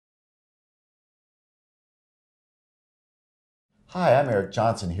Hi, I'm Eric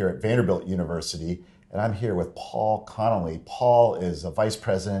Johnson here at Vanderbilt University, and I'm here with Paul Connelly. Paul is a Vice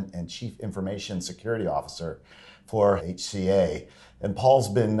President and Chief Information Security Officer for HCA. And Paul's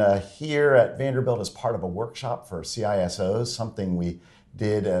been here at Vanderbilt as part of a workshop for CISOs, something we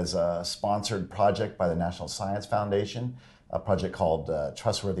did as a sponsored project by the National Science Foundation, a project called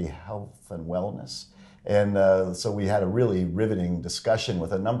Trustworthy Health and Wellness. And so we had a really riveting discussion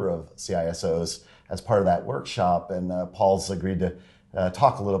with a number of CISOs as part of that workshop, and Paul's agreed to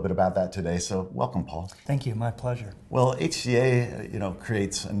talk a little bit about that today. So welcome, Paul. Thank you, my pleasure. Well, HCA,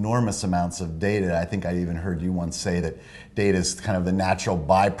 creates enormous amounts of data. I think I even heard you once say that data is kind of the natural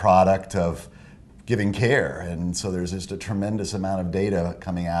byproduct of giving care, and so there's just a tremendous amount of data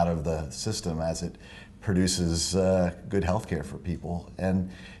coming out of the system as it produces good health care for people. And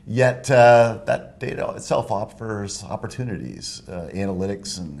yet that data itself offers opportunities.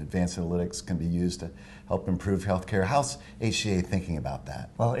 Analytics and advanced analytics can be used to help improve healthcare. How's HCA thinking about that?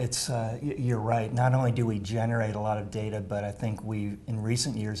 Well, you're right. Not only do we generate a lot of data, but I think we, in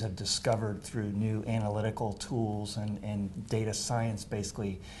recent years, have discovered through new analytical tools and data science,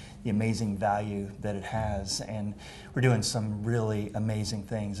 basically, the amazing value that it has. And we're doing some really amazing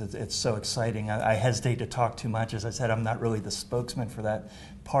things. It's so exciting. I hesitate to talk too much. As I said, I'm not really the spokesman for that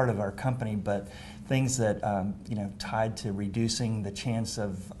part of our company, but things that tied to reducing the chance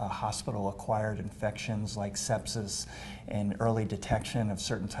of hospital-acquired infections like sepsis and early detection of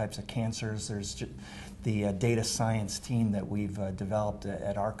certain types of cancers. There's the data science team that we've developed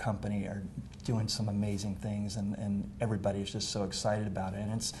at our company are doing some amazing things, and everybody's just so excited about it.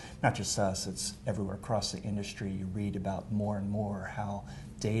 And it's not just us, it's everywhere across the industry. You read about more and more how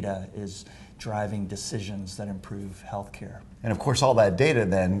data is driving decisions that improve healthcare. And of course, all that data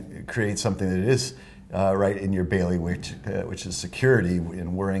then creates something that is right in your bailiwick, which is security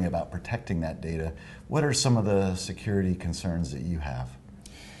and worrying about protecting that data. What are some of the security concerns that you have?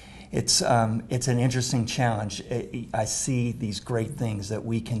 It's an interesting challenge. I see these great things that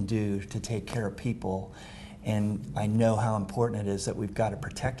we can do to take care of people, and I know how important it is that we've got to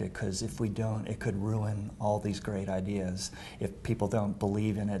protect it, because if we don't, it could ruin all these great ideas. If people don't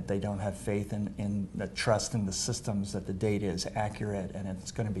believe in it, they don't have faith in the trust in the systems that the data is accurate and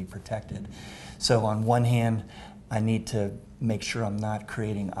it's going to be protected. So on one hand, I need to make sure I'm not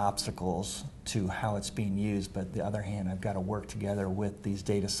creating obstacles to how it's being used, but the other hand, I've got to work together with these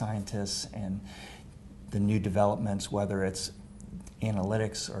data scientists and the new developments, whether it's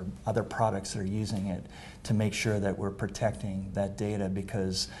analytics or other products that are using it, to make sure that we're protecting that data,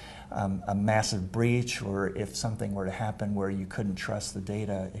 because a massive breach, or if something were to happen where you couldn't trust the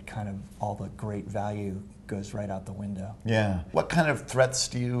data, it kind of, all the great value goes right out the window. Yeah. What kind of threats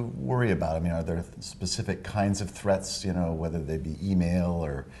do you worry about? I mean, are there specific kinds of threats, whether they be email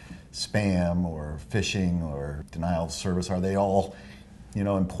or spam or phishing or denial of service? Are they all,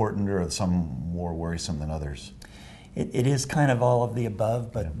 important, or are some more worrisome than others? It is kind of all of the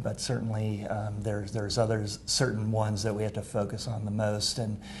above, but certainly there's others, certain ones that we have to focus on the most.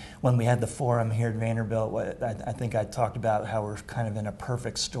 And when we had the forum here at Vanderbilt, I think I talked about how we're kind of in a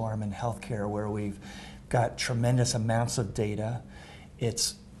perfect storm in healthcare, where we've got tremendous amounts of data.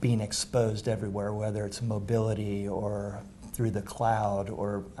 It's being exposed everywhere, whether it's mobility or through the cloud,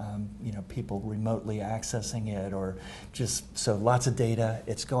 or people remotely accessing it, or just so lots of data.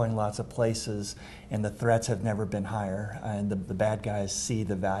 It's going lots of places, and the threats have never been higher. And the bad guys see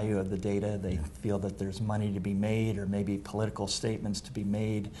the value of the data. They feel that there's money to be made, or maybe political statements to be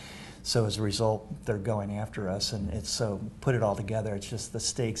made. So as a result, they're going after us. And it's so, put it all together, it's just the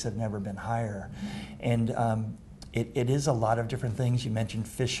stakes have never been higher. And it is a lot of different things. You mentioned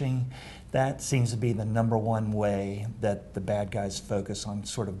phishing. That seems to be the number one way that the bad guys focus on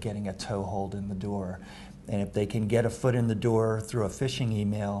sort of getting a toehold in the door. And if they can get a foot in the door through a phishing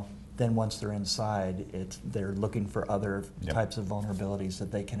email, then once they're inside, they're looking for other types of vulnerabilities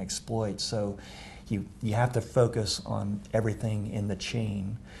that they can exploit. So you have to focus on everything in the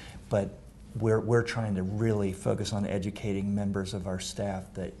chain, but we're trying to really focus on educating members of our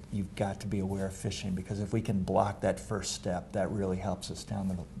staff that you've got to be aware of phishing, because if we can block that first step, that really helps us down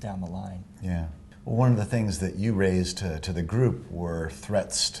the line. Yeah. Well, one of the things that you raised to the group were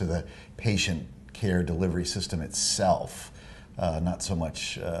threats to the patient care delivery system itself. Not so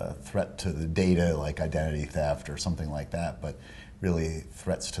much threat to the data like identity theft or something like that, but really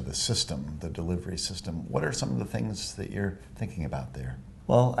threats to the system, the delivery system. What are some of the things that you're thinking about there?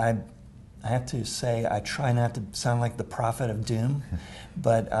 Well, I have to say, I try not to sound like the prophet of doom,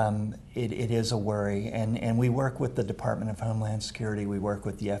 but it is a worry. And we work with the Department of Homeland Security, we work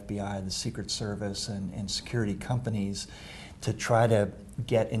with the FBI, the Secret Service, and security companies to try to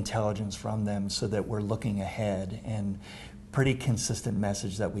get intelligence from them so that we're looking ahead. And pretty consistent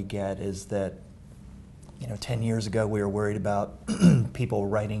message that we get is that 10 years ago we were worried about people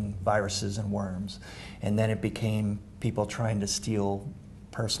writing viruses and worms, and then it became people trying to steal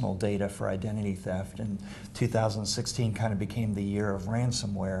personal data for identity theft, and 2016 kind of became the year of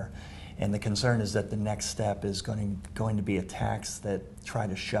ransomware, and the concern is that the next step is going to be attacks that try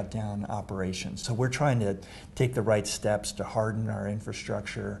to shut down operations. So we're trying to take the right steps to harden our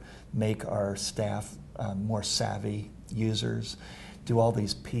infrastructure, make our staff more savvy users, do all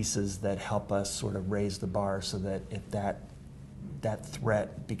these pieces that help us sort of raise the bar so that if that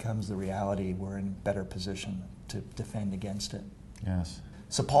threat becomes the reality, we're in a better position to defend against it. Yes.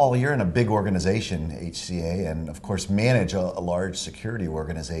 So Paul, you're in a big organization, HCA, and of course manage a large security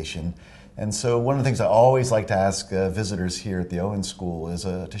organization. And so one of the things I always like to ask visitors here at the Owen School is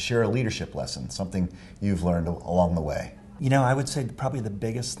to share a leadership lesson, something you've learned along the way. I would say probably the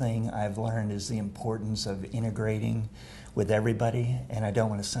biggest thing I've learned is the importance of integrating with everybody, and I don't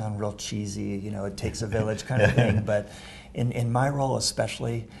want to sound real cheesy, it takes a village kind of thing, but in my role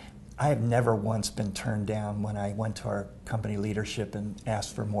especially, I have never once been turned down when I went to our company leadership and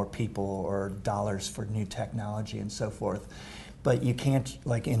asked for more people or dollars for new technology and so forth. But you can't,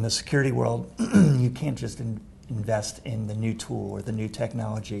 like in the security world, you can't just invest in the new tool or the new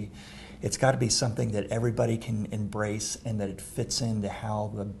technology. It's got to be something that everybody can embrace and that it fits into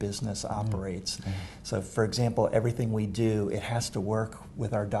how the business operates. Mm-hmm. So for example, everything we do, it has to work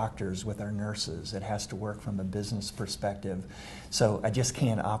with our doctors, with our nurses. It has to work from a business perspective. So I just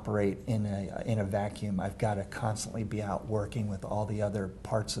can't operate in a vacuum. I've got to constantly be out working with all the other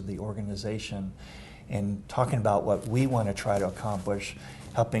parts of the organization and talking about what we want to try to accomplish,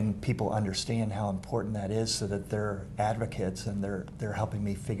 helping people understand how important that is so that they're advocates and they're helping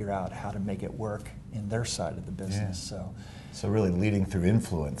me figure out how to make it work in their side of the business. Yeah. So really leading through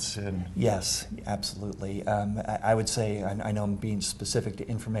influence. Yes, absolutely. I would say, I know I'm being specific to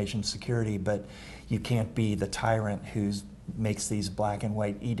information security, but you can't be the tyrant who makes these black and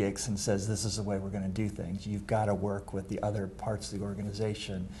white edicts and says this is the way we're going to do things. You've got to work with the other parts of the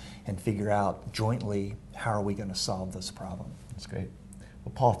organization and figure out jointly how are we going to solve this problem. That's great.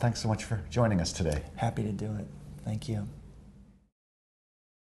 Well, Paul, thanks so much for joining us today. Happy to do it. Thank you.